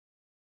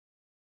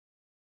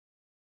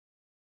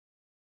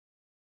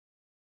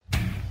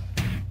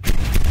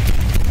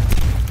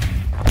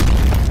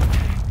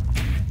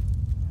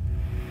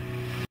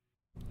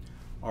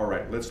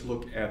let's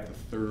look at the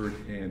third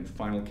and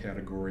final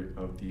category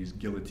of these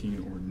guillotine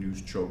or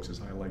noose chokes,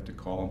 as I like to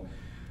call them.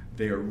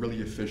 They are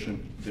really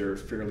efficient. They're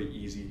fairly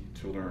easy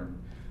to learn.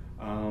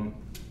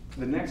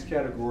 The next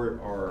category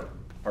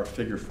are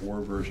figure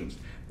 4 versions.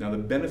 Now the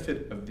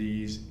benefit of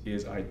these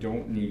is I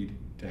don't need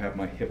to have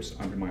my hips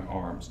under my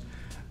arms.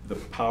 The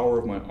power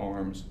of my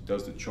arms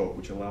does the choke,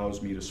 which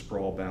allows me to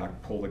sprawl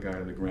back, pull the guy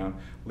to the ground.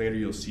 Later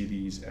you'll see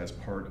these as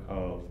part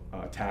of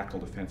tackle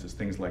defenses,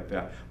 things like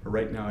that. But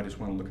right now I just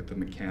want to look at the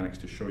mechanics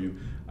to show you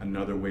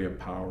another way of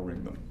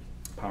powering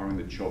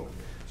the choke.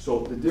 So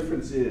the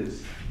difference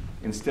is,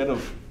 instead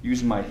of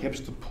using my hips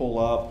to pull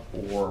up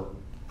or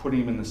putting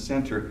them in the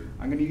center,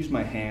 I'm going to use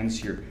my hands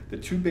here. The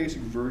two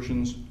basic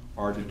versions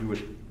are to do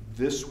it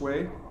this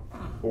way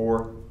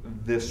or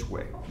this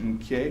way,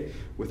 okay?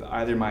 With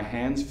either my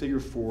hands figure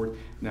forward.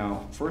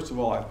 Now, first of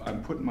all,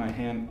 I'm putting my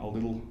hand a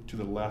little to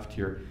the left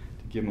here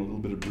to give him a little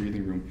bit of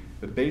breathing room.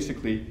 But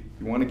basically,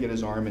 you want to get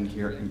his arm in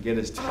here and get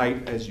as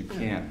tight as you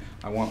can.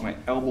 I want my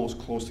elbows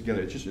close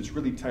together. It's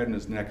really tight in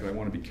his neck, and I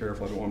want to be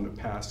careful. I don't want him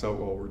to pass out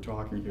while we're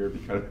talking here. It'd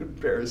be kind of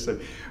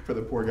embarrassing for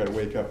the poor guy to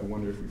wake up and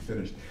wonder if we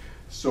finished.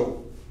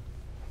 So,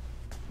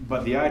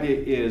 but the idea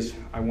is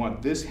I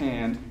want this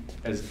hand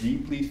as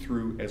deeply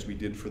through as we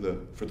did for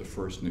the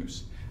first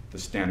noose, the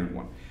standard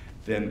one.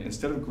 Then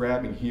instead of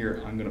grabbing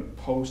here, I'm going to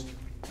post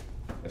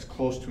as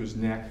close to his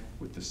neck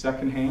with the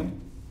second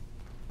hand,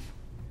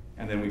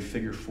 and then we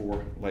figure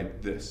 4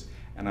 like this.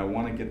 And I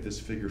want to get this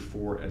figure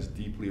 4 as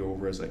deeply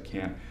over as I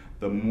can.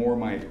 The more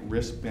my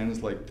wrist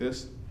bends like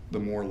this, the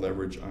more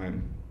leverage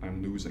I'm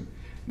losing.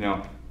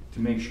 Now, to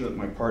make sure that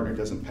my partner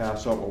doesn't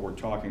pass out while we're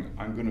talking,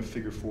 I'm going to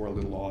figure 4 a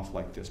little off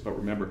like this. But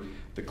remember,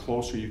 the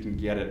closer you can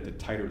get it, the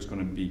tighter it's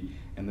going to be.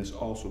 And this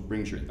also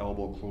brings your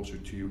elbow closer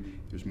to you.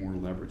 There's more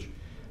leverage.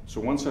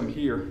 So once I'm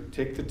here,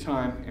 take the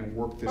time and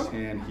work this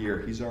hand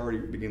here. He's already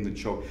beginning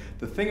to choke.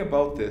 The thing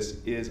about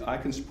this is I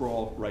can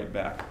sprawl right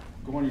back.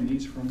 Go on your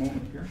knees for a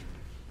moment here.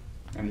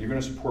 And you're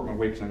going to support my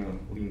weight because I'm going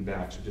to lean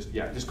back. So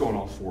just go on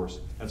all 4s.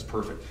 That's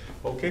perfect.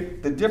 Okay,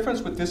 the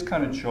difference with this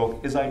kind of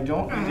choke is I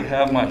don't need to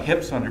have my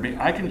hips under me.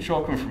 I can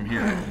choke him from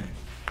here.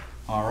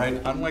 All right,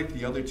 unlike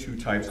the other 2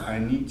 types, I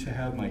need to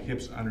have my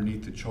hips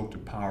underneath the choke to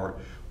power.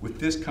 With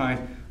this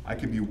kind, I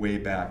can be way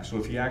back. So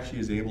if he actually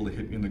is able to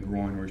hit me in the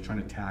groin or he's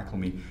trying to tackle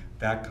me,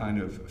 that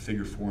kind of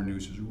figure 4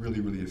 noose is really,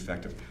 really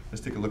effective.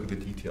 Let's take a look at the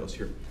details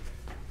here.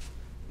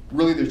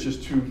 Really, there's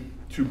just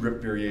two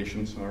grip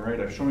variations, all right?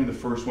 I've shown you the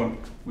first one,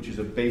 which is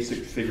a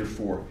basic figure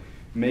 4.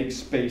 Make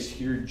space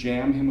here,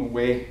 jam him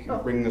away,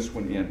 and bring this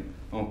one in,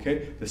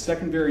 okay? The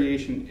second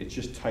variation, it's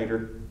just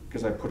tighter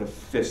because I put a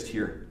fist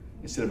here.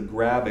 Instead of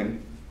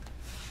grabbing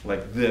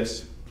like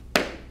this,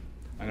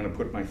 I'm gonna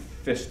put my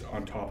fist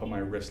on top of my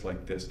wrist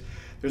like this.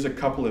 There's a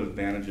couple of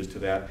advantages to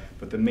that,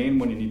 but the main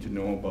one you need to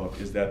know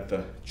about is that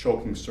the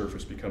choking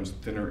surface becomes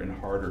thinner and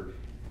harder.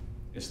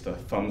 It's the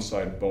thumb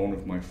side bone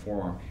of my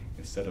forearm.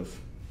 Instead of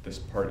this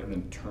part and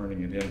then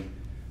turning it in,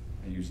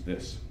 I use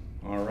this.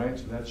 All right,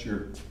 so that's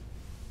your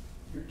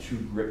 2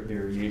 grip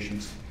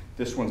variations.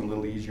 This one's a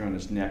little easier on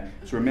his neck.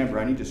 So remember,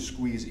 I need to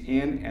squeeze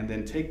in and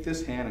then take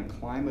this hand and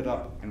climb it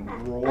up and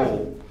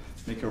roll.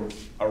 Make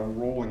a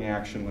rolling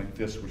action like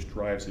this, which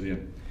drives it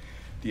in.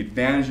 The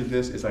advantage of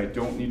this is I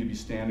don't need to be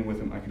standing with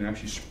him. I can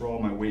actually sprawl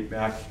my weight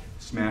back,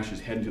 smash his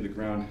head into the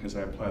ground as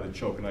I apply the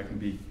choke, and I can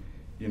be,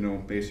 you know,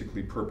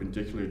 basically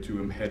perpendicular to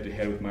him, head to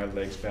head with my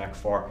legs back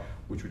far,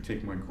 which would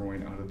take my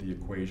groin out of the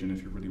equation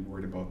if you're really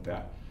worried about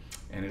that.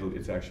 And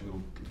it's actually a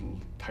little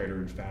tighter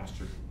and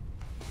faster